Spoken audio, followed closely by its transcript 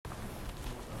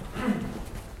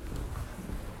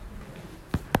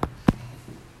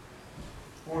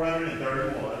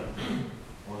431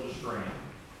 was a string.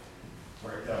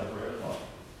 Break out 3 o'clock.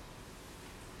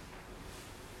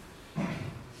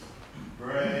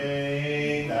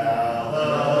 Bring thou the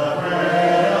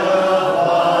bread of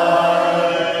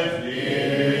life,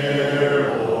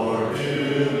 dear Lord, to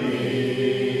me.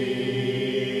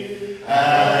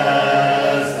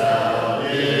 As thou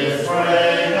didst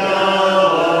break the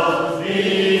loaves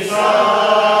beside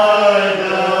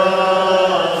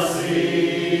the sea,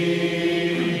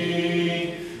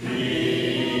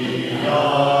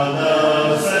 beyond the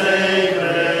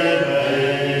sacred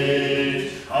page,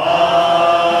 I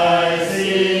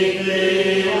seek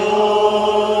thee,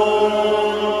 Lord.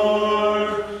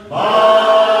 My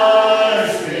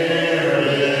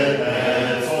spirit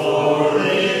pants for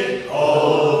thee,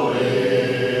 O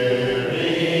living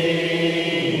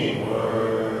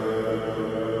word.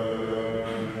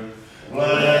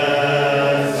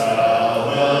 Bless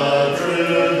thou the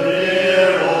truth, dear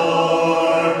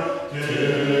Lord, to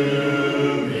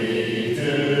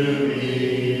me,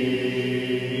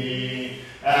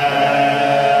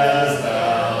 as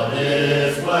thou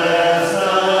didst bless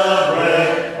the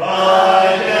bread by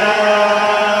Galilee.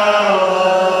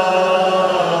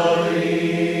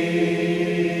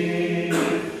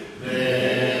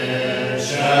 Then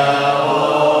shall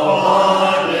all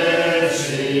bondage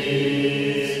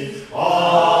cease,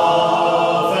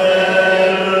 all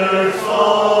fetters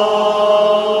fall,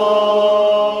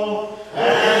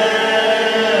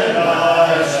 and I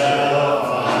shall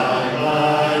find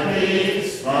my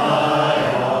peace, my all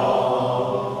in all.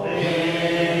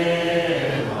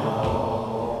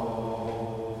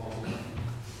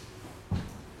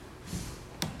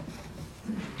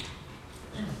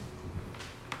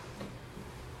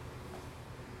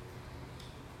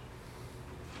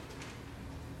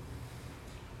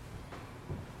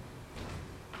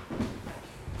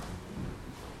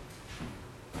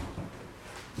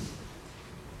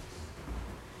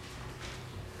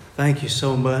 Thank you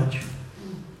so much.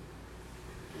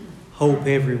 Hope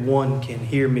everyone can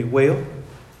hear me well.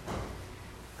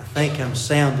 I think I'm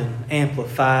sounding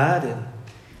amplified and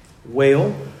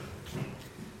well.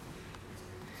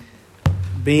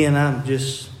 Ben, I'm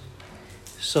just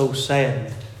so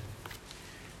saddened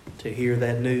to hear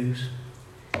that news.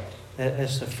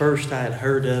 That's the first I had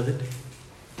heard of it.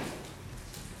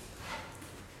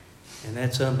 And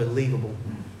that's unbelievable.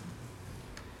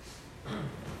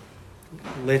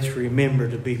 Let's remember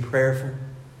to be prayerful.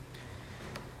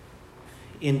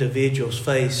 Individuals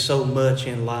face so much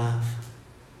in life.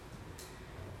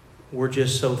 We're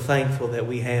just so thankful that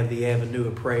we have the avenue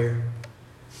of prayer,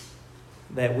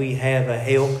 that we have a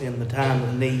help in the time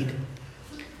of need,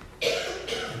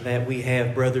 and that we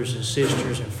have brothers and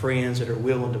sisters and friends that are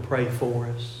willing to pray for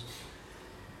us.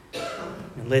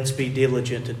 And let's be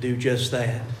diligent to do just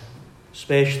that,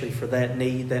 especially for that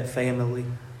need, that family,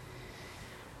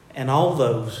 and all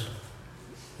those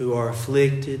who are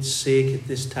afflicted, sick at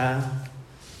this time,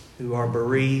 who are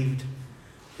bereaved,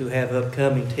 who have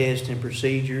upcoming tests and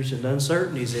procedures and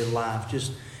uncertainties in life,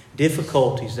 just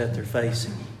difficulties that they're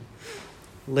facing.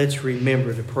 Let's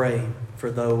remember to pray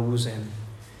for those and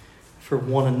for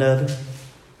one another.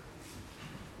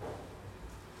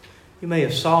 You may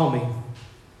have saw me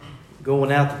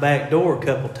going out the back door a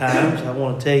couple times. I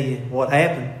want to tell you what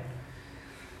happened.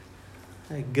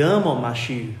 I had gum on my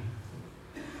shoe.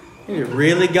 It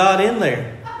really got in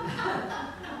there.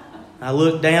 I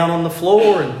looked down on the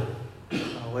floor and,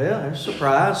 well, I was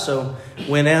surprised. So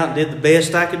went out and did the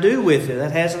best I could do with it.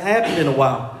 That hasn't happened in a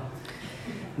while.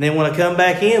 And then when I come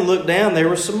back in, looked down, there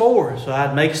was some more. So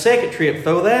I'd make a second trip,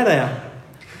 throw that out.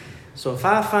 So if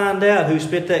I find out who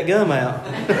spit that gum out,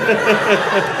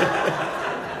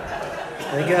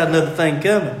 they got another thing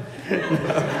coming.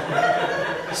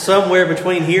 Somewhere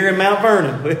between here and Mount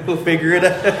Vernon. We'll figure it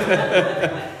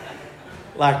out.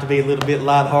 Like to be a little bit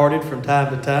lighthearted from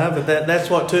time to time, but that's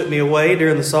what took me away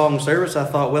during the song service. I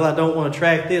thought, well, I don't want to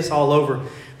track this all over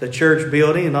the church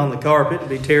building and on the carpet. It'd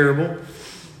be terrible.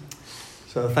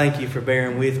 So thank you for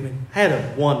bearing with me. I had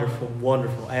a wonderful,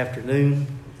 wonderful afternoon.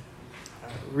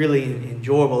 Really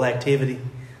enjoyable activity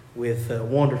with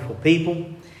wonderful people,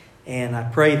 and I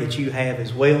pray that you have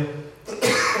as well.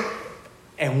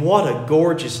 And what a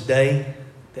gorgeous day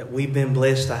that we've been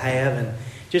blessed to have. And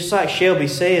just like Shelby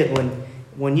said,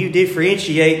 when you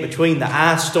differentiate between the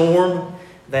ice storm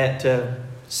that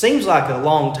seems like a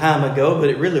long time ago, but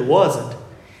it really wasn't.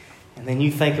 And then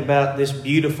you think about this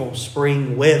beautiful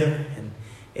spring weather and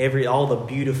all the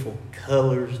beautiful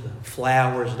colors, the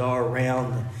flowers that are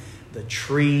around, the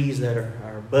trees that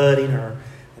are budding and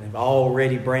have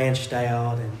already branched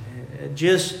out, and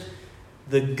just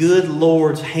the good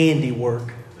Lord's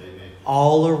handiwork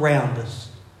all around us.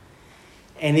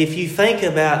 And if you think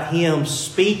about Him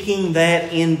speaking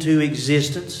that into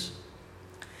existence,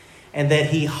 and that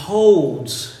He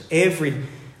holds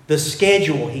the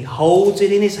schedule, He holds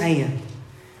it in His hand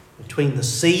between the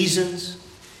seasons,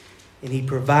 and He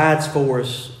provides for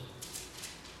us,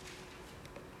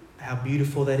 how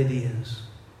beautiful that it is.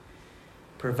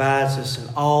 Provides us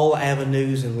in all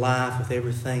avenues in life with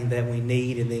everything that we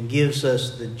need, and then gives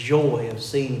us the joy of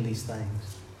seeing these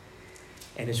things.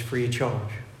 And it's free of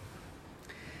charge.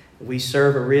 We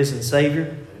serve a risen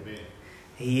Savior. Amen.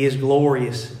 He is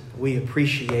glorious. We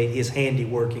appreciate His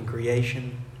handiwork in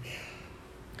creation.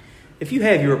 If you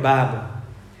have your Bible,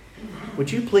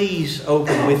 would you please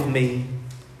open with me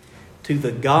to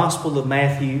the Gospel of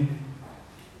Matthew,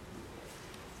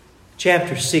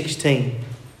 chapter 16.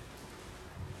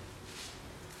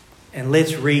 And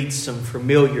let's read some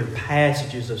familiar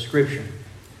passages of Scripture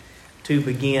to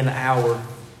begin our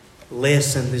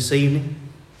lesson this evening.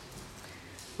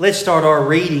 Let's start our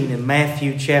reading in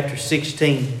Matthew chapter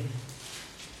 16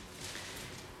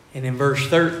 and in verse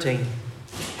 13.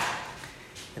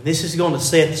 And this is going to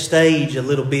set the stage a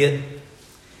little bit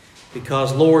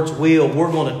because, Lord's will,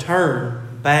 we're going to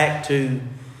turn back to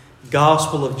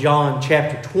Gospel of John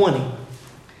chapter 20,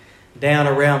 down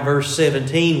around verse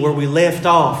 17, where we left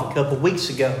off a couple of weeks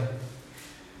ago,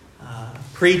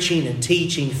 preaching and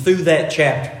teaching through that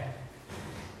chapter.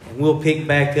 And we'll pick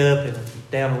back up and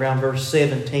down around verse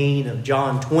 17 of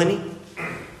John 20,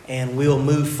 and we'll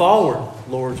move forward,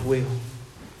 Lord's will.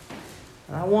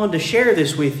 And I wanted to share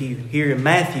this with you here in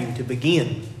Matthew to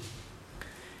begin.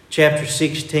 Chapter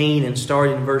 16 and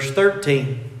starting in verse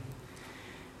 13,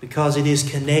 because it is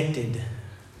connected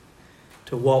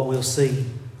to what we'll see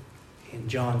in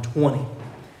John 20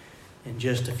 in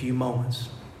just a few moments.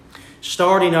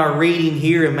 Starting our reading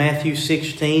here in Matthew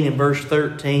 16 and verse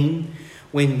 13,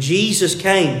 when Jesus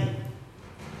came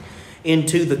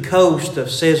into the coast of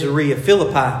Caesarea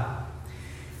Philippi,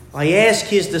 He asked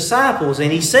His disciples,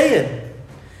 and He said,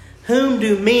 "Whom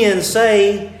do men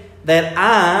say that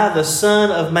I, the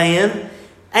Son of Man,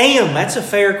 am?" That's a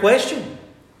fair question.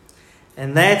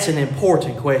 And that's an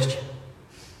important question.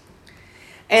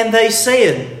 And they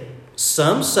said,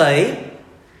 "Some say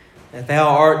that thou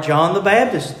art John the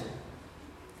Baptist,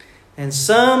 and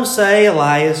some say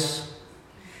Elias,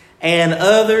 and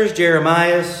others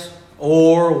Jeremiah,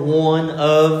 or one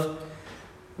of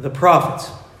the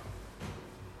prophets."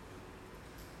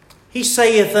 He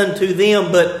saith unto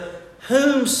them, "But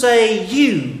whom say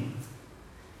you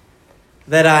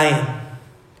that I am?"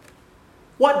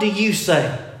 What do you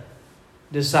say,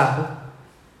 disciple?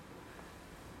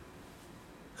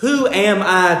 Who am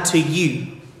I to you?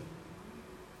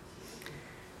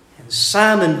 And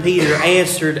Simon Peter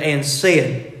answered and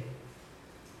said,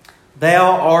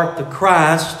 "Thou art the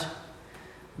Christ,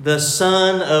 the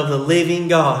Son of the living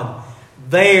God."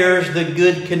 There's the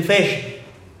good confession.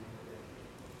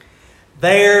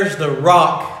 There's the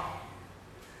rock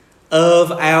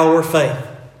of our faith.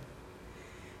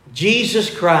 Jesus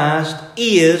Christ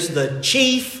is the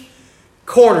chief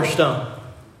cornerstone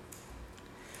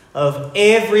of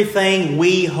everything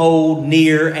we hold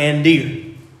near and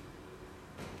dear.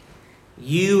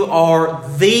 You are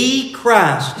the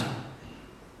Christ.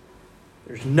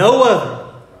 There's no other.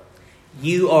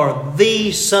 You are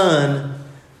the Son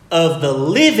of the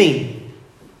living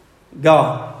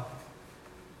God.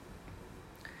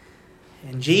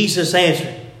 And Jesus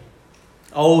answered.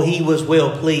 Oh, He was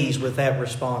well pleased with that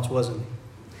response, wasn't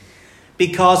He?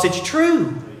 Because it's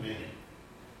true. Amen.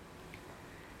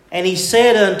 And He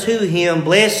said unto him,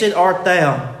 "Blessed art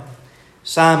thou,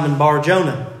 Simon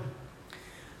Bar-Jonah,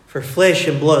 for flesh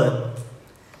and blood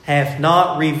hath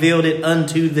not revealed it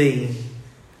unto thee,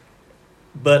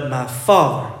 but my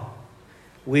Father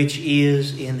which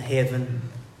is in heaven."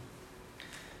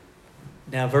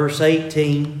 Now verse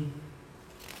 18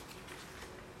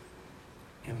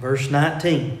 and verse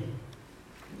 19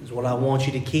 is what I want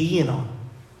you to key in on.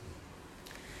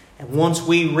 And once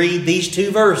we read these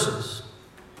two verses,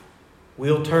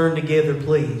 we'll turn together,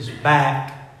 please,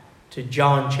 back to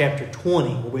John chapter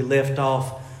 20, where we left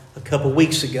off a couple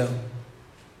weeks ago.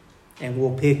 And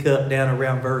we'll pick up down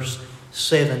around verse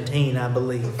 17, I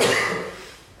believe.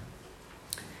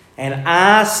 "And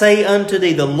I say unto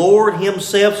thee," the Lord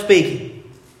Himself speaking,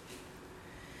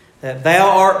 "that thou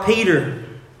art Peter,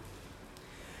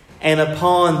 and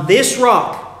upon this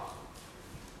rock,"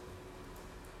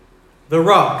 the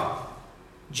rock,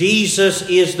 Jesus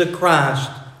is the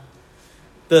Christ,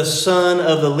 the Son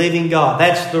of the living God.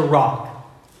 That's the rock,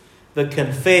 the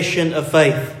confession of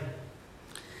faith.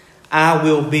 "I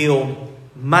will build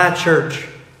my church,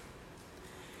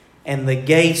 and the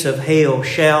gates of hell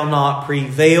shall not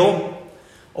prevail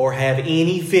or have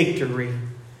any victory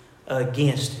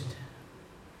against it.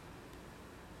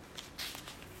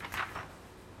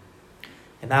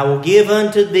 And I will give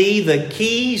unto thee the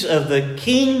keys of the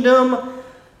kingdom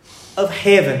of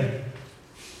heaven.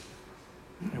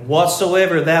 And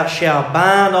whatsoever thou shalt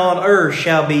bind on earth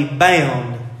shall be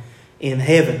bound in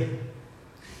heaven.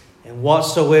 And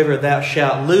whatsoever thou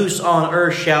shalt loose on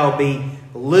earth shall be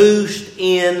loosed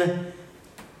in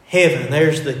heaven.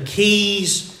 There's the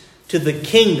keys to the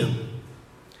kingdom,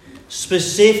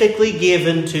 specifically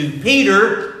given to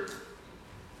Peter,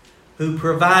 who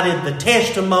provided the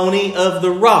testimony of the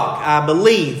rock. I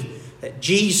believe that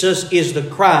Jesus is the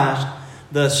Christ,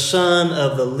 the Son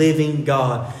of the living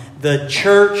God. The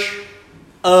church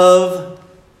of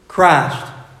Christ.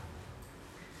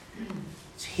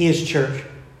 It's His church.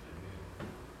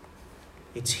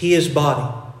 It's His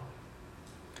body.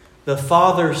 The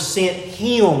Father sent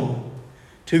Him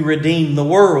to redeem the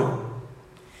world.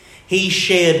 He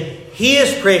shed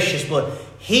His precious blood.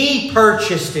 He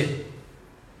purchased it.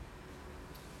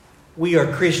 We are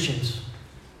Christians.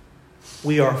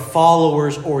 We are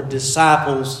followers or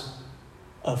disciples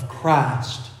of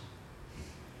Christ.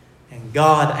 And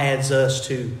God adds us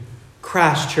to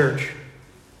Christ Church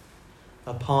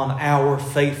upon our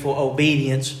faithful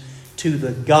obedience to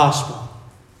the gospel,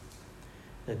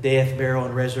 the death, burial,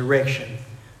 and resurrection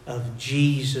of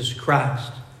Jesus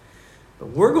Christ. But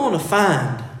we're going to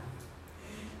find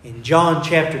in John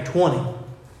chapter 20,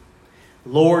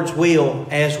 Lord's will,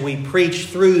 as we preach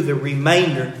through the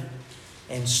remainder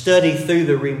and study through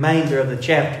the remainder of the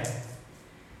chapter,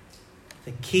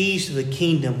 the keys to the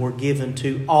kingdom were given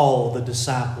to all the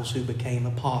disciples who became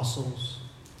apostles.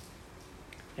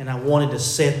 And I wanted to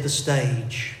set the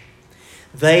stage.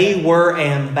 They were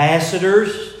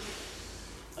ambassadors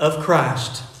of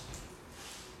Christ.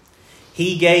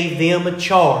 He gave them a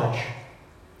charge,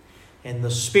 and the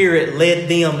Spirit led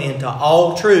them into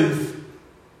all truth.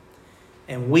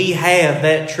 And we have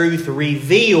that truth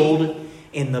revealed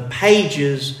in the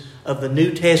pages of the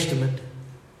New Testament.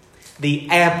 The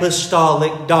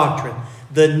apostolic doctrine,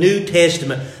 the New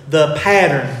Testament, the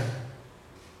pattern.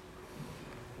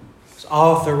 It's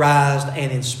authorized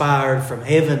and inspired from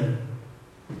heaven.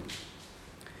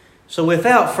 So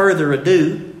without further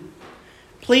ado,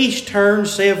 please turn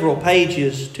several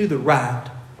pages to the right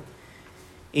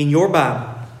in your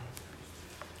Bible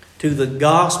to the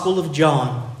Gospel of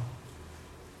John,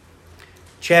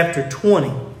 chapter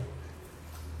 20.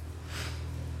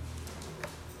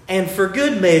 And for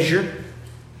good measure,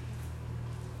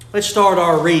 let's start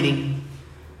our reading.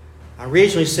 I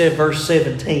originally said verse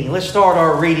 17. Let's start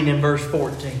our reading in verse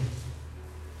 14.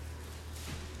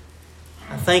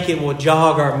 I think it will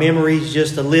jog our memories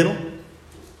just a little.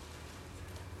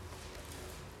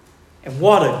 And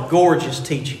what a gorgeous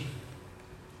teaching.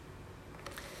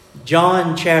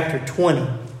 John chapter 20.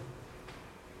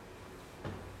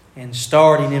 And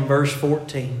starting in verse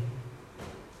 14.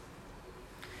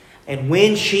 And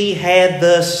when she had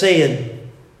thus said,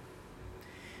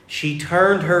 she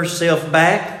turned herself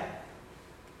back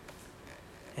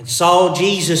and saw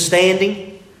Jesus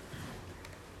standing,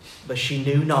 but she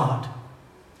knew not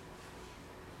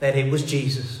that it was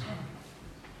Jesus.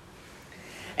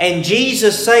 And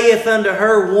Jesus saith unto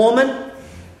her, Woman,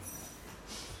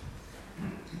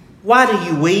 why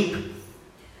do you weep?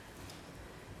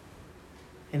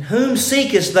 And whom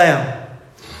seekest thou?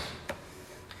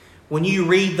 When you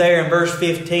read there in verse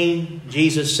 15,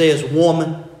 Jesus says,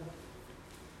 Woman.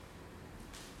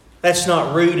 That's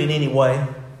not rude in any way.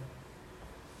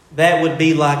 That would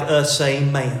be like us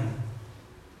saying, Ma'am.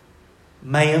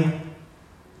 Ma'am.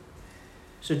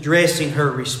 It's addressing her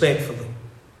respectfully.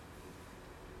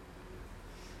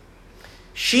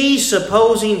 She's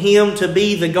supposing him to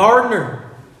be the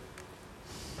gardener.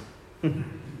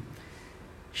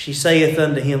 She saith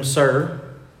unto him, Sir.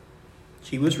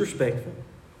 She was respectful.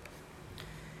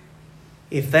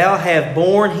 If thou have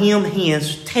borne him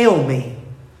hence, tell me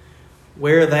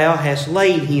where thou hast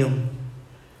laid him,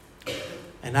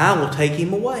 and I will take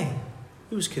him away.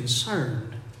 He was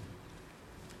concerned,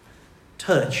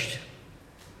 touched.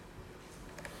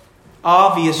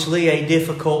 Obviously a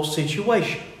difficult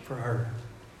situation for her.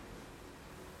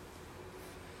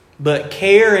 But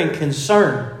care and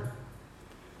concern,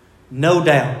 no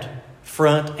doubt,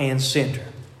 front and center.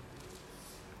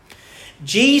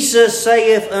 Jesus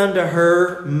saith unto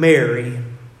her, Mary.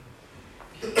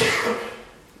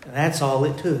 That's all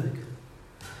it took.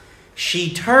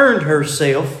 She turned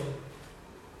herself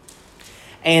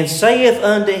and saith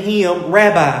unto him,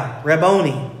 Rabbi,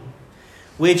 Rabboni,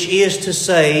 which is to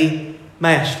say,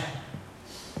 Master.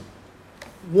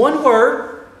 One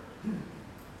word.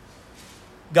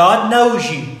 God knows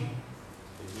you.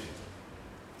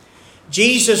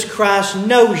 Jesus Christ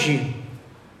knows you.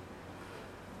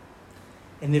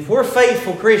 And if we're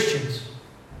faithful Christians,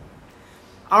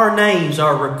 our names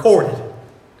are recorded.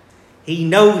 He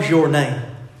knows your name.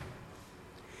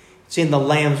 It's in the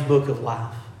Lamb's Book of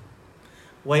Life.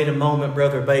 Wait a moment,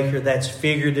 Brother Baker. That's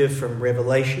figurative from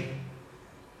Revelation.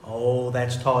 Oh,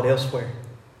 that's taught elsewhere.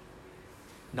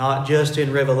 Not just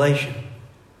in Revelation.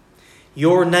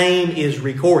 Your name is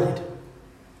recorded.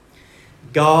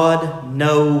 God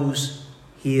knows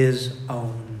His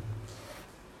own.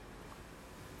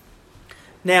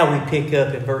 Now we pick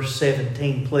up in verse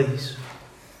 17, please.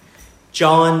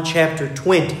 John chapter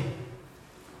 20.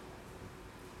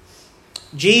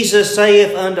 Jesus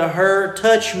saith unto her,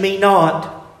 Touch me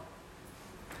not,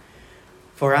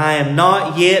 for I am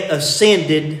not yet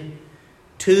ascended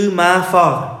to my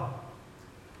Father.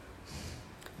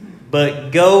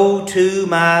 But go to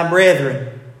my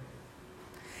brethren,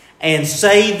 and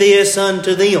say this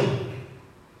unto them.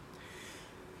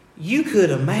 You could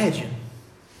imagine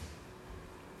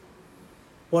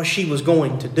what she was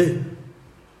going to do.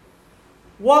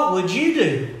 What would you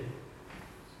do?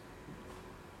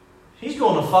 She's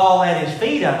going to fall at His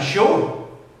feet, I'm sure.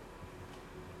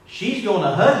 She's going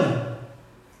to hug Him.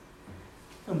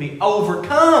 Going to be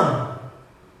overcome.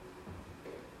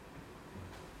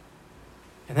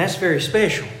 And that's very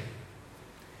special.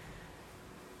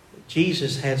 But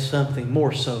Jesus had something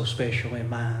more so special in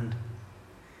mind.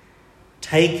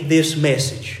 Take this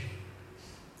message.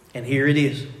 And here it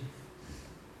is.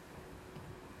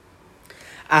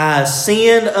 I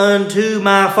ascend unto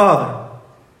my Father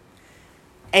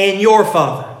and your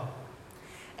Father,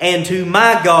 and to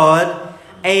my God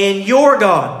and your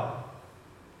God.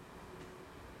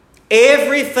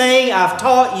 Everything I've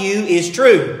taught you is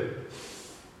true.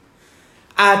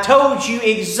 I told you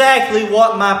exactly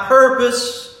what my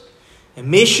purpose and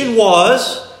mission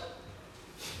was,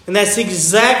 and that's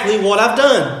exactly what I've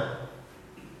done.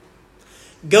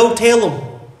 Go tell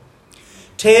them.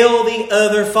 Tell the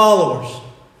other followers.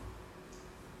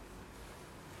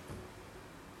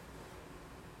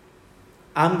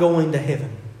 I'm going to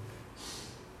heaven.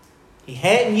 He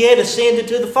hadn't yet ascended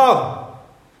to the Father.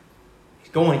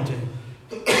 He's going to.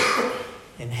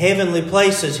 In heavenly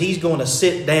places, He's going to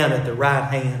sit down at the right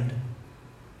hand.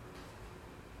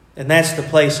 And that's the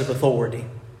place of authority.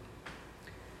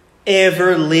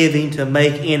 Ever living to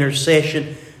make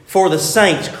intercession for the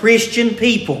saints, Christian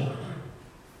people.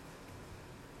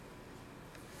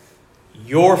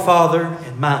 Your Father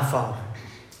and my Father.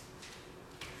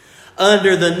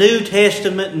 Under the New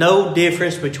Testament, no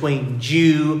difference between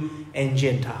Jew and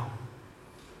Gentile.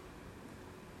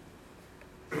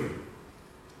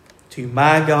 To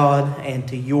my God and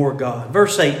to your God.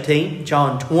 Verse 18,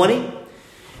 John 20.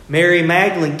 Mary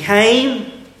Magdalene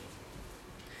came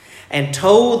and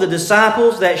told the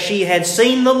disciples that she had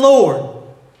seen the Lord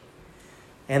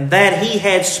and that He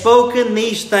had spoken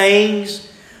these things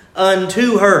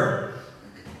unto her.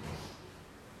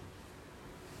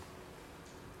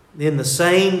 Then the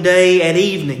same day at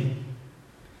evening,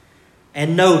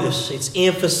 and notice it's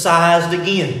emphasized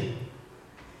again,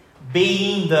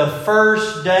 being the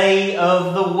first day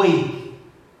of the week.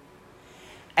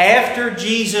 After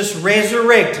Jesus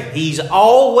resurrected, He's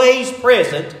always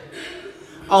present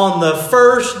on the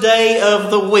first day of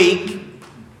the week.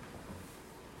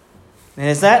 And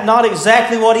is that not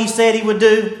exactly what He said He would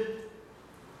do?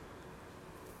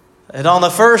 That on the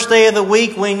first day of the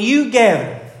week when you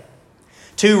gather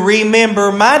to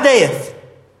remember my death,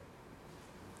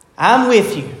 I'm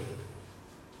with you.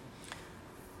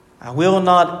 I will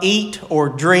not eat or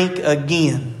drink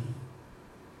again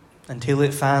until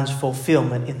it finds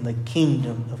fulfillment in the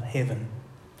kingdom of heaven.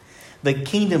 The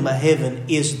kingdom of heaven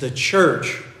is the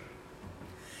church,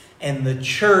 and the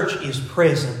church is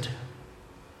present.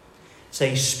 It's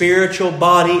a spiritual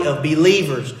body of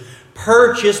believers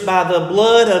purchased by the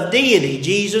blood of deity,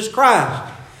 Jesus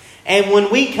Christ. And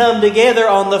when we come together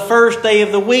on the first day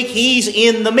of the week, He's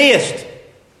in the midst.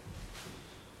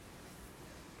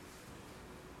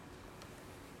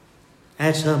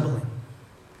 That's humbling.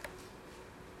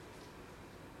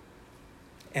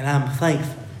 And I'm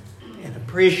thankful and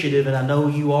appreciative, and I know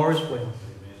you are as well.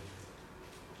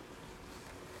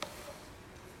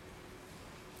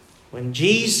 When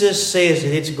Jesus says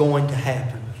that it's going to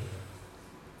happen,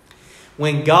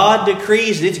 when God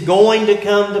decrees that it's going to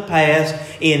come to pass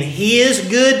in His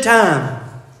good time,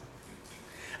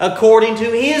 according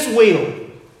to His will,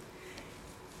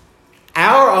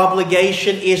 our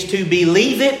obligation is to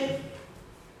believe it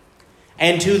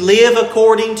and to live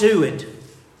according to it.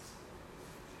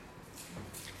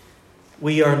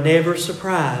 we are never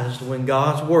surprised when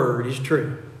God's Word is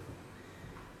true.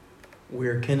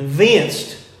 We're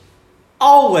convinced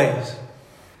always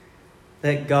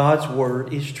that God's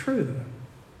Word is true,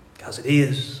 because it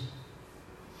is.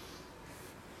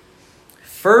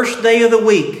 First day of the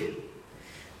week,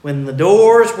 when the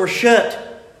doors were shut,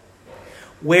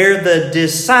 where the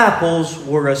disciples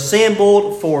were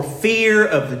assembled for fear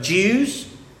of the Jews,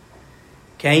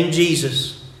 came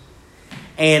Jesus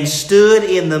and stood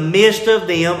in the midst of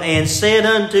them and said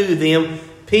unto them,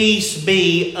 Peace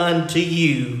be unto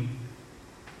you.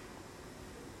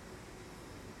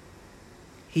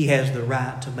 He has the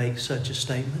right to make such a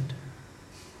statement.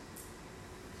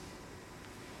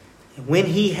 And when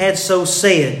he had so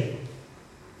said,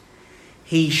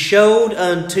 he showed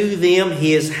unto them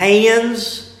his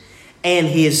hands and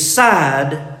his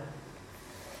side.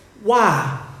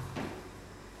 Why?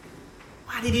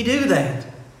 Why did he do that?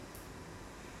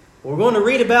 We're going to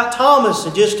read about Thomas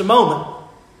in just a moment.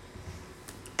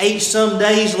 8 some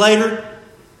days later,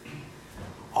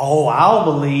 I'll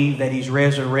believe that he's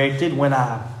resurrected when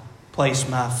I place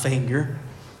my finger.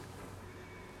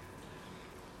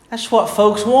 That's what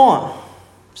folks want,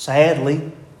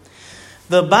 sadly.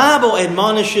 The Bible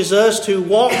admonishes us to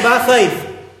walk by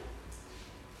faith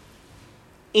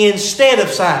instead of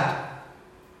sight.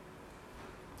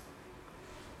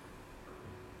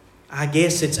 I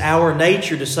guess it's our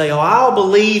nature to say, I'll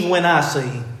believe when I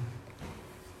see.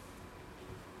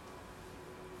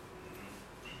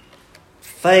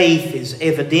 Faith is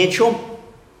evidential.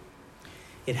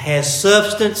 It has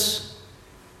substance.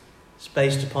 It's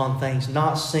based upon things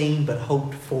not seen but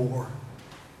hoped for,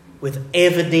 with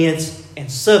evidence and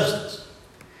substance.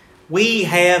 We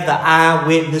have the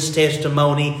eyewitness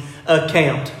testimony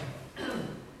account.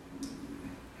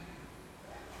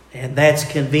 And that's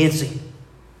convincing.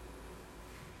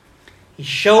 He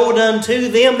showed unto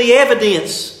them the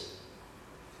evidence.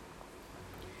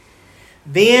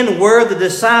 Then were the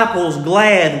disciples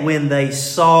glad when they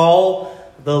saw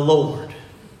the Lord.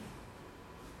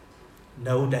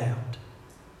 No doubt.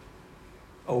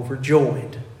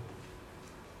 Overjoyed.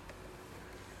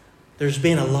 There's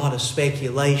been a lot of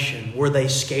speculation. Were they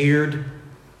scared?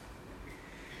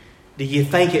 Do you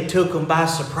think it took them by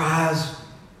surprise?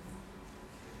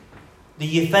 Do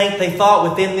you think they thought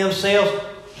within themselves,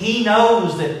 he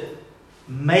knows that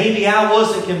maybe I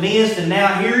wasn't convinced and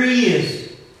now here he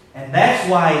is. And that's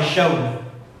why he showed me.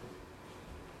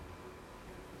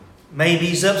 Maybe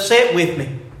he's upset with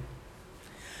me.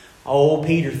 Old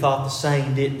Peter thought the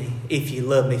same, didn't he? If you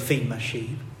love me, feed my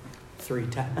sheep. 3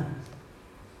 times.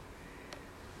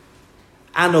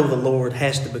 I know the Lord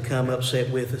has to become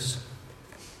upset with us.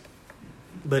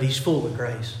 But he's full of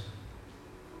grace.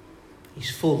 He's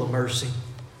full of mercy.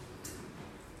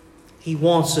 He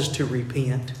wants us to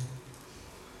repent.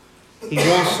 He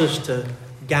wants us to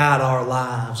guide our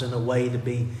lives in a way to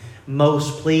be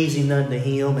most pleasing unto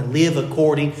Him and live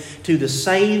according to the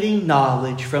saving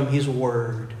knowledge from His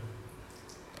Word.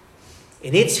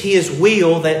 And it's His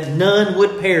will that none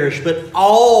would perish, but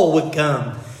all would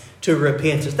come to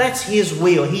repentance. That's His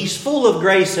will. He's full of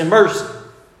grace and mercy.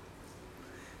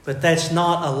 But that's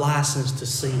not a license to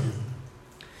sin.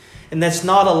 And that's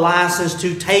not a license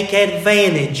to take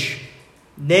advantage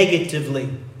negatively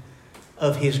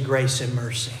of His grace and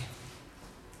mercy.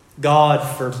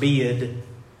 God forbid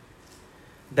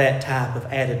that type of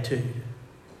attitude.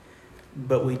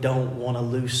 But we don't want to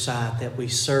lose sight that we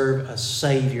serve a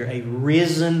Savior, a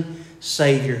risen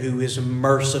Savior who is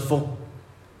merciful.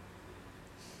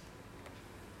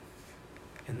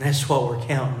 And that's what we're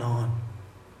counting on.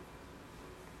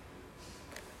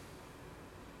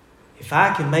 If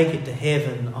I can make it to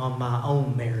heaven on my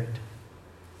own merit,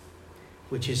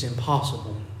 which is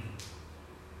impossible,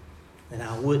 then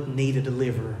I wouldn't need a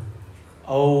deliverer.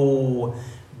 Oh,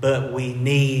 but we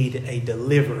need a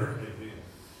deliverer.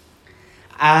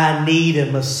 I need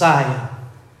a Messiah.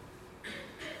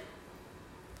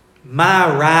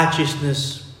 My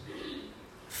righteousness,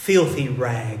 filthy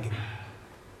rag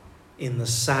in the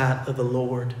sight of the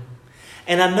Lord.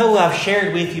 And I know I've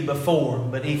shared with you before,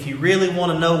 but if you really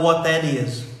want to know what that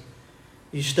is,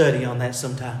 you study on that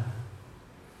sometime.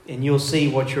 And you'll see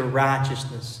what your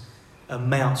righteousness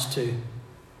amounts to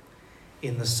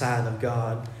in the sight of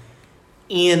God.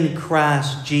 In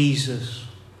Christ Jesus,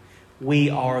 we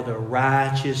are the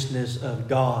righteousness of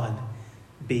God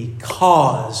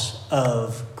because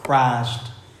of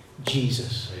Christ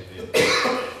Jesus.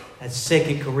 That's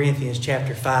 2 Corinthians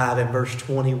chapter 5 and verse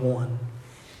 21.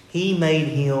 He made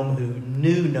Him who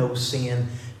knew no sin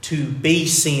to be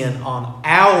sin on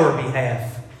our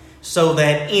behalf, so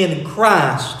that in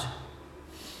Christ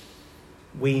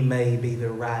we may be the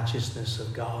righteousness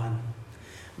of God.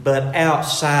 But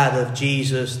outside of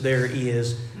Jesus, there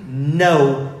is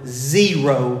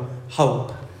zero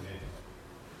hope.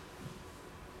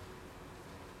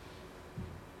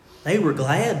 They were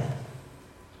glad.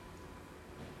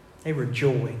 They were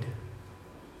joyed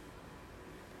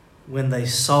when they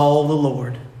saw the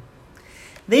Lord.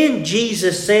 Then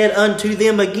Jesus said unto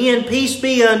them again, Peace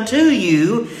be unto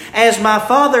you. As my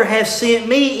Father hath sent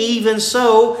me, even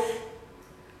so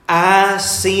I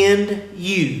send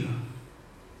you.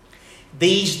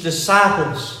 These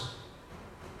disciples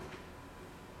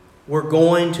were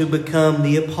going to become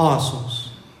the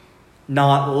apostles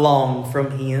not long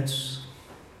from hence.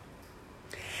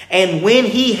 And when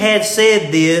he had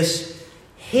said this,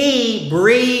 he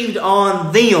breathed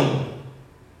on them.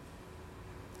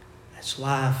 That's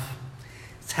life.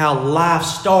 It's how life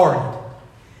started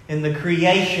in the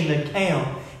creation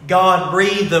account. God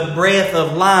breathed the breath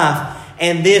of life,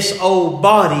 and this old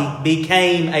body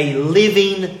became a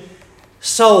living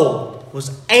soul,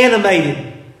 was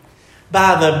animated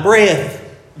by the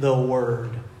breath, the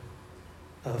Word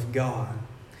of God.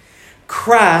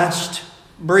 Christ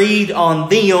breathed on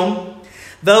them,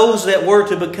 those that were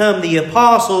to become the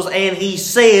apostles, and he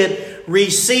said,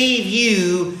 Receive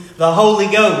you the Holy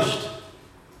Ghost.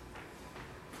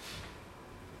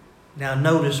 Now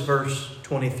notice verse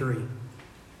 23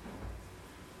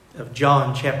 of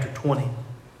John chapter 20.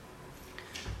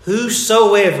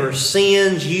 Whosoever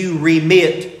sins you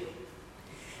remit,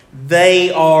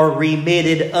 they are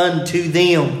remitted unto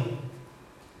them.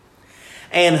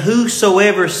 And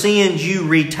whosoever sins you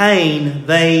retain,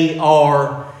 they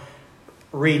are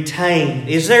retained.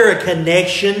 Is there a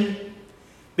connection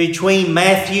between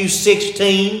Matthew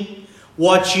 16,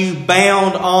 what you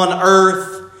bound on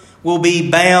earth will be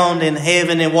bound in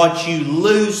heaven, and what you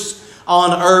loose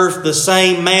on earth the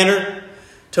same manner,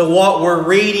 to what we're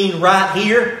reading right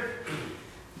here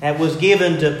that was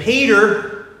given to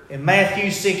Peter in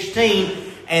Matthew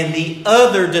 16 and the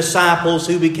other disciples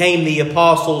who became the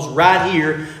apostles right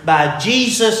here by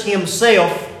Jesus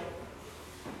himself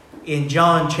in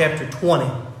John chapter 20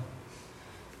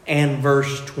 and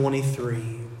verse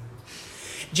 23.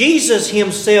 Jesus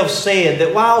himself said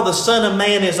that while the Son of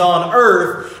Man is on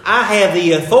earth, I have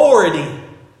the authority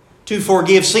to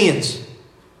forgive sins.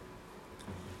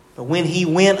 But when he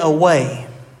went away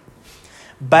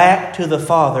back to the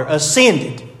Father,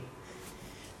 ascended,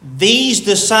 these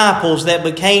disciples that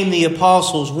became the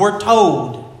apostles were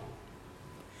told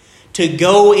to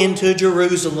go into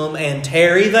Jerusalem and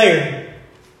tarry there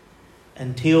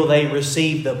until they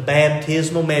received the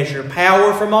baptismal measure,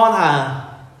 power from on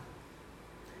high,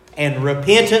 and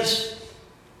repentance,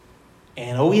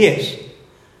 and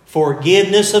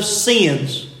forgiveness of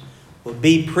sins will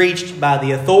be preached by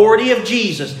the authority of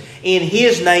Jesus in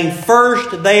his name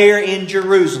first there in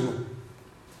Jerusalem.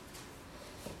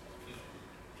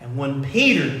 And when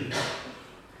Peter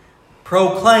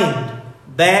proclaimed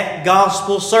that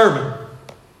gospel sermon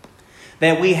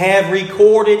that we have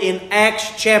recorded in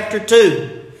Acts chapter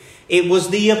 2, it was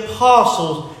the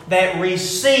apostles that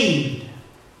received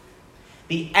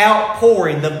the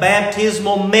outpouring, the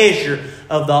baptismal measure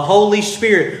of the Holy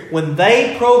Spirit. When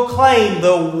they proclaimed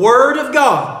the Word of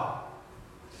God,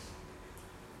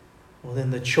 well,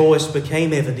 then the choice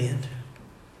became evident.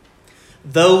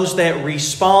 Those that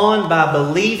respond by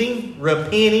believing,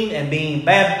 repenting, and being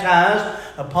baptized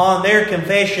upon their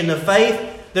confession of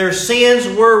faith, their sins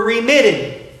were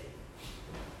remitted.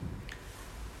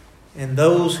 And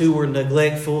those who were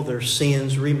neglectful, their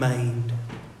sins remained.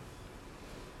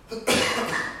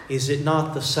 Is it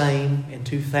not the same in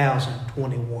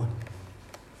 2021?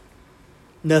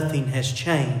 Nothing has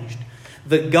changed.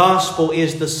 The gospel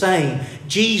is the same.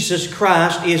 Jesus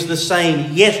Christ is the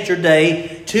same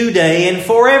yesterday, today, and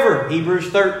forever. Hebrews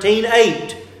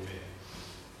 13:8.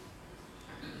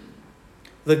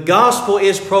 The gospel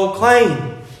is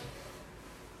proclaimed.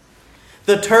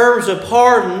 The terms of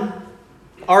pardon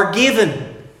are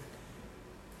given.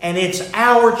 And it's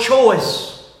our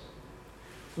choice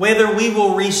whether we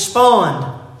will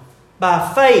respond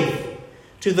by faith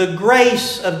to the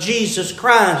grace of Jesus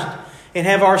Christ and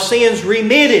have our sins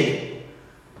remitted,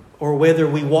 or whether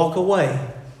we walk away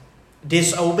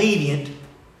disobedient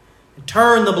and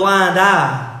turn the blind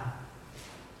eye,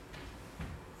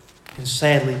 and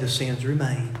sadly the sins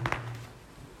remain.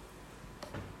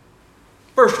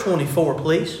 Verse 24,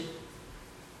 please.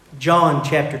 John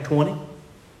chapter 20.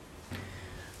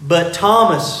 But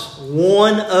Thomas,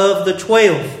 one of the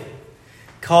 12,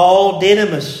 called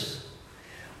Didymus,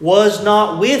 was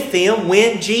not with them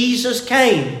when Jesus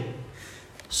came.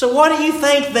 So what do you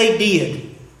think they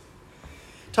did?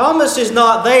 Thomas is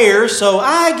not there, so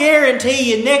I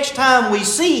guarantee you next time we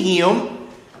see him,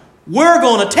 we're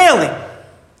going to tell him.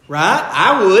 Right?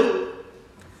 I would.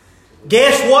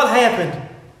 Guess what happened?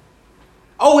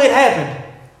 Oh, it happened.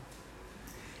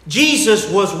 Jesus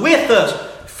was with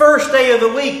us. First day of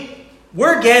the week,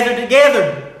 we're gathered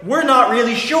together. We're not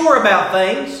really sure about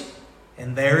things.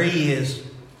 And there he is.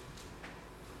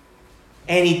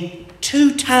 And he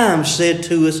 2 times said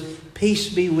to us, "Peace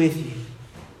be with you."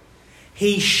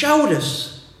 He showed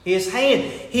us his hand,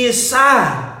 his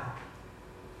side.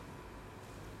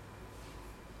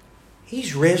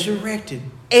 He's resurrected.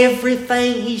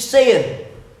 Everything he said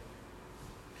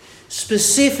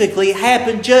specifically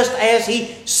happened just as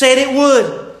he said it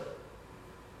would.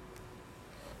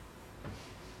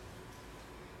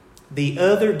 The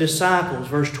other disciples,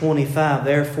 verse 25,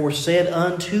 therefore said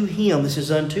unto him, this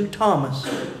is unto Thomas,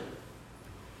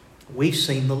 "We've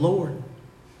seen the Lord."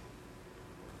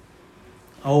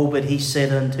 Oh, but he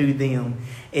said unto them,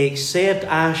 "Except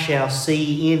I shall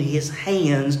see in his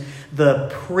hands the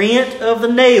print of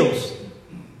the nails."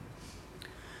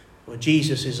 Well,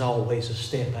 Jesus is always a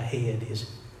step ahead, isn't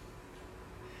he?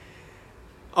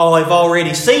 Oh, I've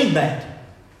already seen that.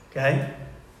 Okay?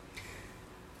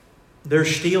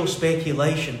 There's still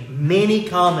speculation. Many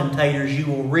commentators you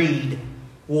will read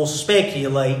will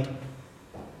speculate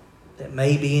that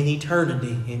maybe in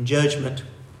eternity, in judgment,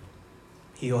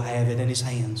 he'll have it in his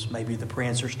hands. Maybe the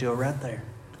prints are still right there.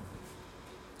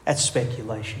 That's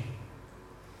speculation.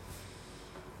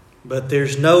 But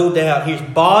there's no doubt he's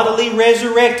bodily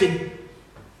resurrected.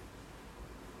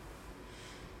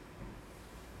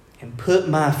 And put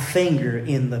my finger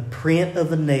in the print of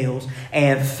the nails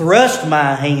and thrust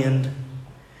my hand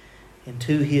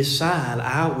into his side,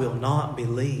 I will not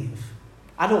believe.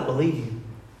 I don't believe you.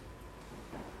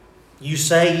 You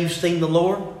say you've seen the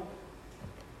Lord?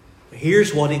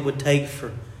 Here's what it would take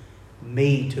for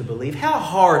me to believe. How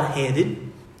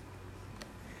hard-headed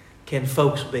can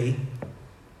folks be?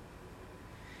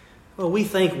 Well, we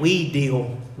think we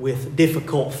deal with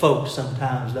difficult folks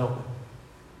sometimes, don't we?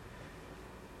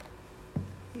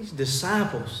 These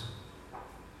disciples,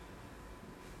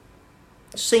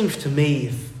 it seems to me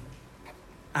if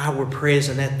I were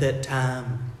present at that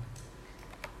time,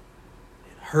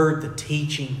 heard the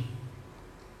teaching,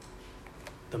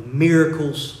 the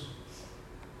miracles,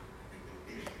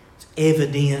 it's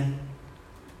evident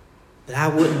that I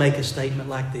wouldn't make a statement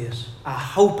like this. I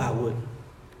hope I wouldn't.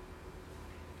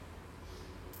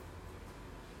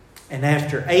 And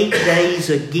after 8 days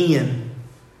again,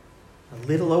 a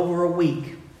little over a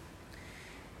week,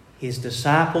 his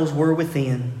disciples were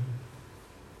within,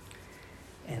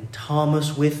 and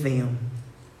Thomas with them.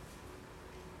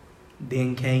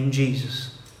 Then came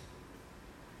Jesus.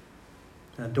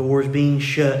 The doors being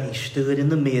shut, he stood in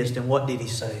the midst, and what did he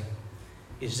say?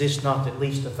 Is this not at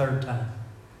least the 3rd time?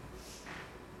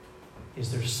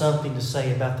 Is there something to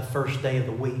say about the first day of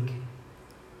the week?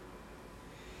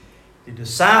 The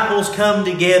disciples come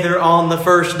together on the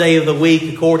first day of the week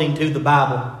according to the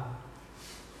Bible.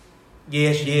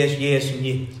 Yes, yes, yes, and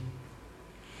yes.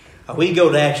 We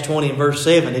go to Acts 20 and verse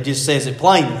 7. It just says it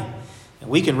plainly. And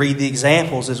we can read the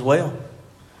examples as well.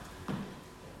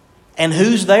 And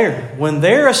who's there? When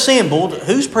they're assembled,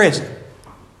 who's present?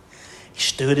 He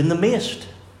stood in the midst.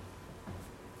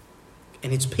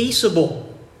 And it's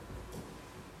peaceable.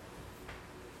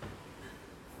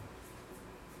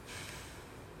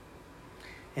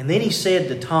 And then he said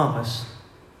to Thomas,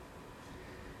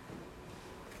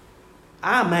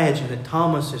 I imagine that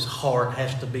Thomas's heart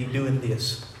has to be doing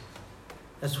this.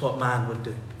 That's what mine would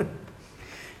do.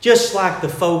 Just like the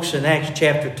folks in Acts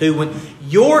chapter 2, when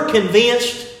you're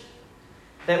convinced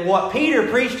that what Peter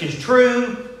preached is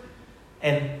true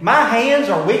and my hands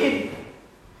are wicked,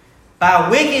 by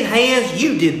wicked hands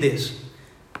you did this.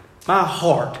 My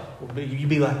heart will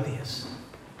be like this.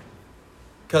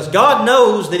 Because God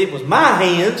knows that it was my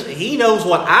hands. He knows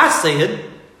what I said.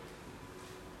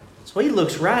 So he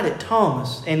looks right at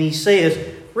Thomas and he says,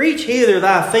 reach hither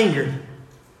thy finger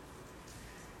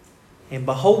and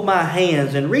behold my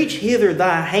hands, and reach hither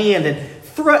thy hand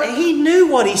and he knew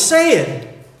what he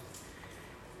said.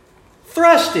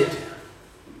 Thrust it.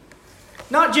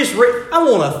 Not just, I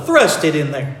want to thrust it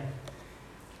in there.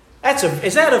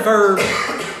 Is that a verb?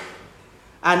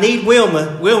 I need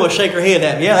Wilma. Wilma shake her head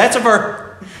at me. Yeah, that's a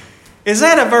verb. Is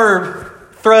that a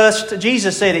verb? Thrust.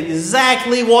 Jesus said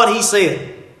exactly what he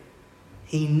said.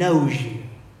 He knows you.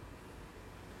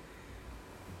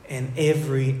 And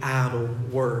every idle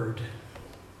word.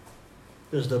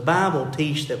 Does the Bible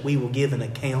teach that we will give an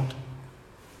account?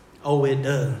 Oh, it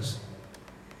does.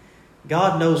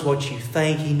 God knows what you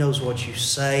think. He knows what you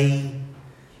say.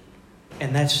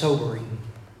 And that's sobering.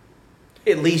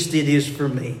 At least it is for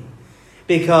me.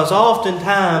 Because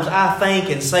oftentimes I think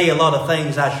and say a lot of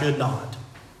things I should not.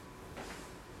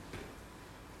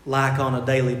 Like on a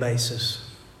daily basis.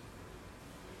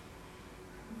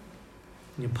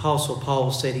 The Apostle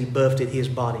Paul said he buffeted his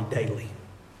body daily.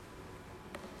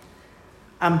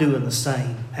 I'm doing the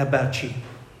same. How about you?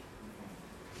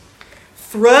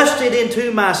 Thrust it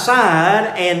into my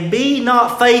side and be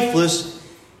not faithless,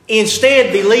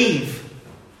 instead believe.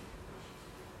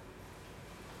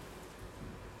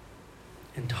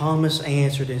 And Thomas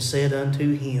answered and said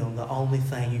unto him the only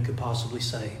thing you could possibly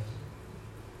say.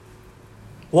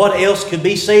 What else could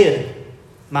be said?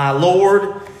 My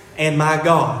Lord and my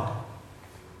God.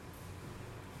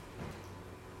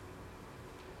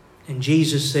 And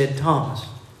Jesus said, Thomas,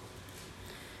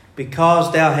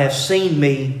 because thou hast seen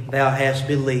me, thou hast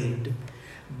believed.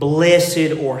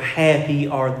 Blessed or happy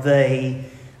are they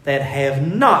that have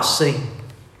not seen,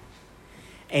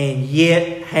 and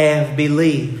yet have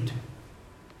believed.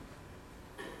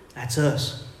 That's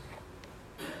us.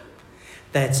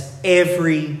 That's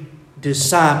every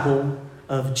disciple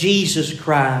of Jesus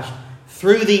Christ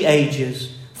through the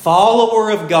ages,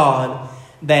 follower of God,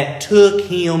 that took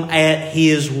Him at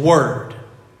His word.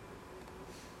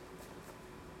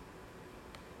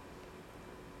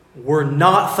 Were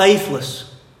not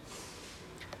faithless,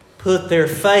 put their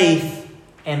faith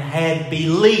and had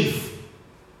belief.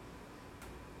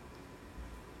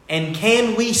 And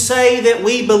can we say that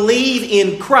we believe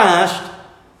in Christ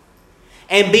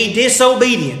and be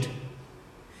disobedient?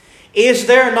 Is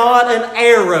there not an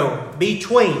arrow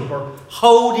between or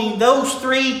holding those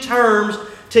three terms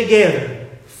together?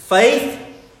 Faith,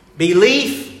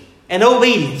 belief, and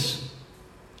obedience.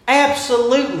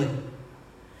 Absolutely.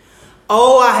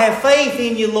 Oh, I have faith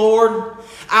in you, Lord.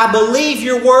 I believe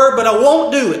your word, but I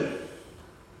won't do it.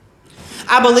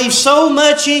 I believe so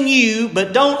much in you,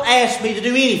 but don't ask me to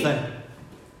do anything.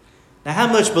 Now, how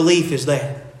much belief is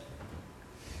that?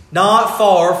 Not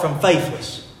far from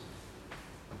faithless.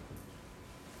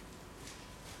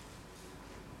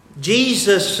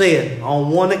 Jesus said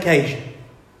on one occasion,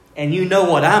 and you know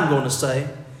what I'm going to say,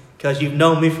 because you've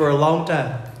known me for a long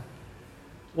time.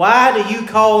 Why do you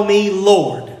call me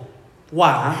Lord?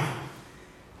 Why?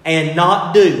 And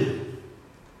not do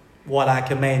what I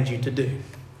command you to do.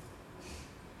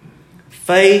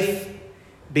 Faith,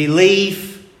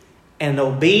 belief, and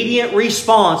obedient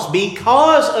response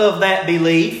because of that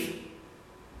belief,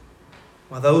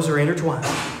 well, those are intertwined.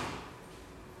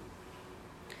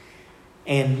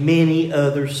 And many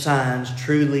other signs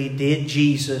truly did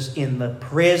Jesus in the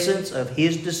presence of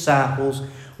His disciples,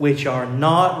 which are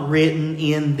not written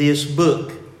in this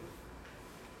book.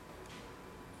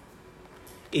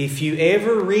 If you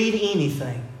ever read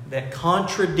anything that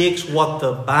contradicts what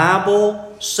the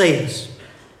Bible says,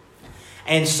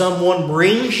 and someone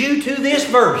brings you to this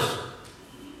verse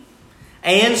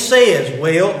and says,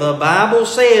 well, the Bible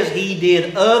says He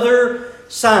did other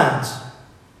signs.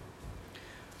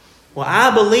 Well,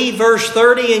 I believe verse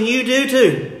 30 and you do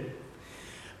too.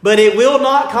 But it will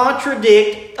not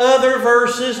contradict other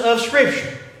verses of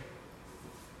Scripture.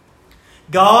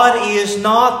 God is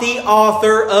not the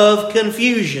author of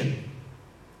confusion.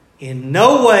 In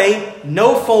no way,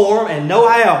 no form, and no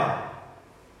how.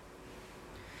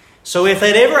 So if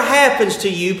that ever happens to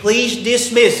you, please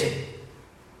dismiss it.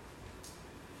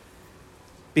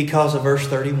 Because of verse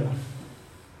 31.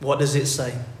 What does it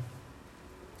say?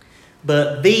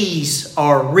 But these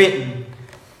are written.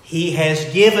 He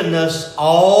has given us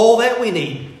all that we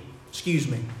need.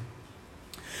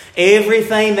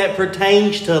 Everything that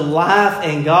pertains to life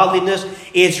and godliness,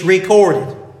 it's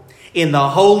recorded in the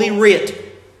Holy Writ,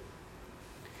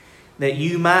 that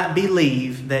you might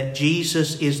believe that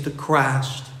Jesus is the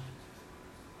Christ,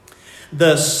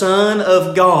 the Son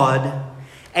of God,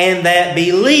 and that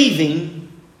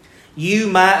believing you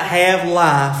might have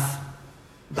life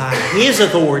by His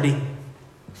authority,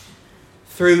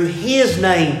 through His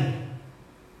name.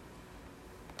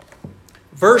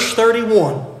 Verse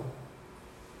 31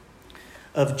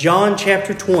 of John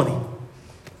chapter 20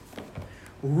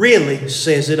 really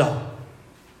says it all.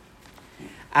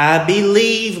 I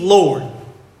believe, Lord,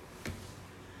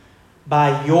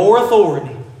 by your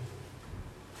authority,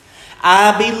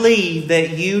 I believe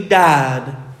that you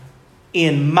died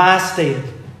in my stead.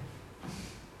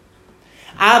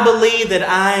 I believe that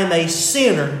I am a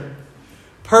sinner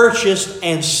purchased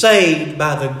and saved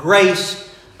by the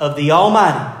grace of the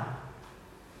Almighty.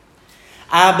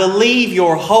 I believe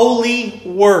your holy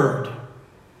word.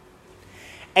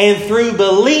 And through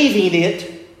believing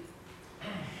it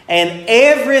and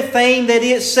everything that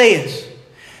it says,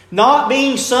 Not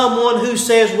being someone who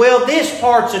says, well, this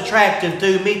part's attractive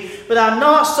to me, but I'm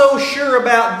not so sure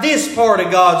about this part of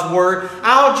God's Word.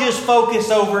 I'll just focus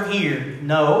over here.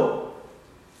 No.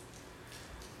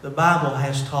 The Bible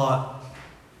has taught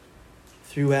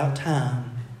throughout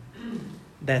time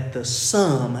that the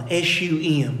sum,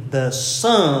 S-U-M, the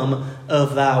sum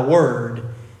of thy word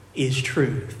is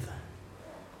truth.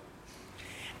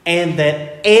 And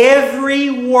that every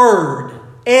word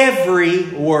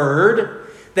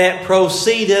that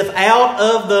proceedeth out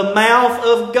of the mouth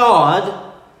of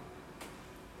God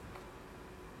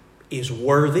is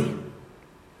worthy,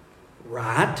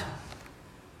 right,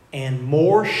 and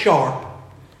more sharp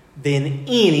than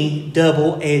any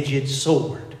double-edged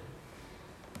sword.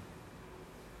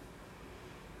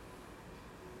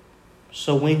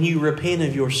 So when you repent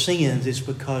of your sins, it's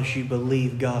because you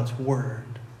believe God's Word.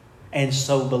 And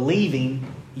so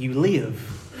believing, you live.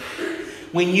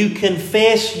 When you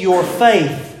confess your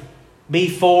faith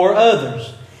before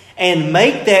others and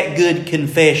make that good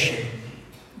confession,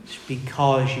 it's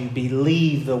because you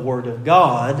believe the Word of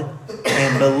God,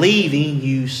 and believing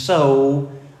you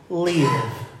so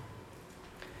live.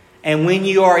 And when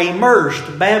you are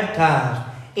immersed, baptized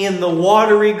in the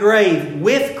watery grave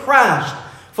with Christ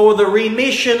for the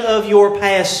remission of your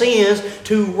past sins,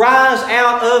 to rise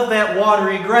out of that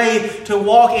watery grave to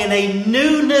walk in a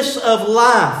newness of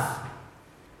life,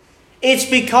 it's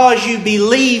because you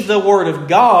believe the Word of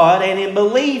God, and in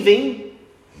believing,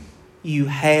 you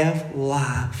have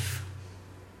life.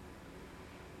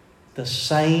 The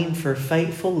same for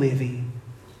faithful living.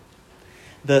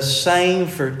 The same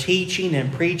for teaching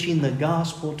and preaching the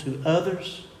gospel to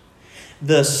others.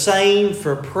 The same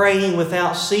for praying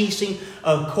without ceasing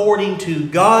according to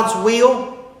God's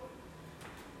will.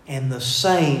 And the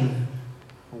same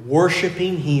for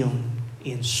worshiping Him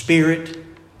in spirit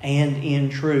and in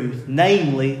truth.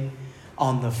 Namely,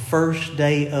 on the first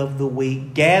day of the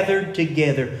week, gathered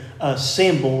together,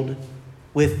 assembled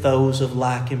with those of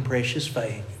like and precious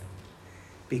faith.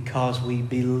 Because we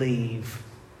believe.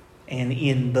 And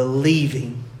in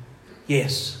believing,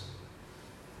 yes,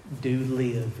 do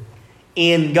live.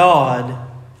 In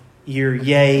God, your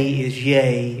yea is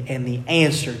yea, and the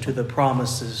answer to the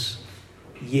promises,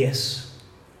 yes.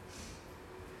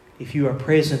 If you are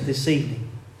present this evening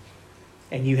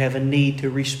and you have a need to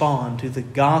respond to the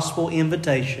gospel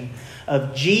invitation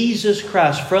of Jesus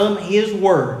Christ from His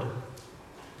Word,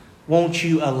 won't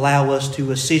you allow us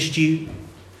to assist you?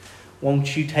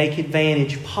 Won't you take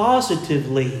advantage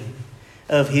positively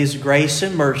of His grace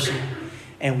and mercy?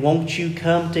 And won't you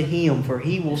come to Him, for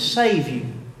He will save you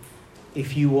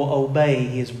if you will obey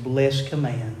His blessed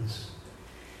commands.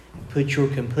 Put your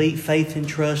complete faith and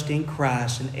trust in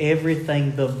Christ and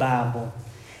everything the Bible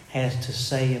has to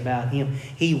say about Him.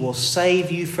 He will save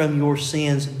you from your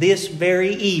sins this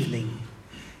very evening.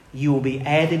 You will be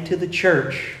added to the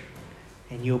church,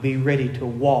 and you'll be ready to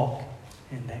walk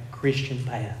in that Christian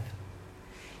path.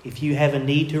 If you have a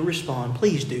need to respond,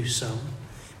 please do so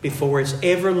before it's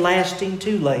everlasting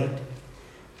too late.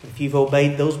 If you've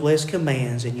obeyed those blessed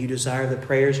commands and you desire the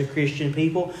prayers of Christian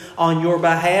people on your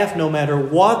behalf, no matter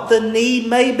what the need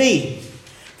may be,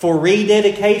 for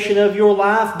rededication of your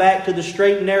life back to the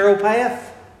straight and narrow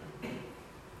path,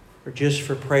 or just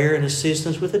for prayer and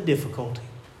assistance with a difficulty,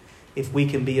 if we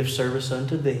can be of service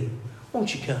unto Thee,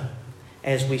 won't you come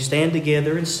as we stand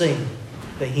together and sing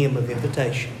the hymn of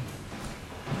invitation?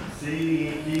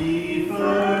 Seek ye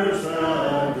first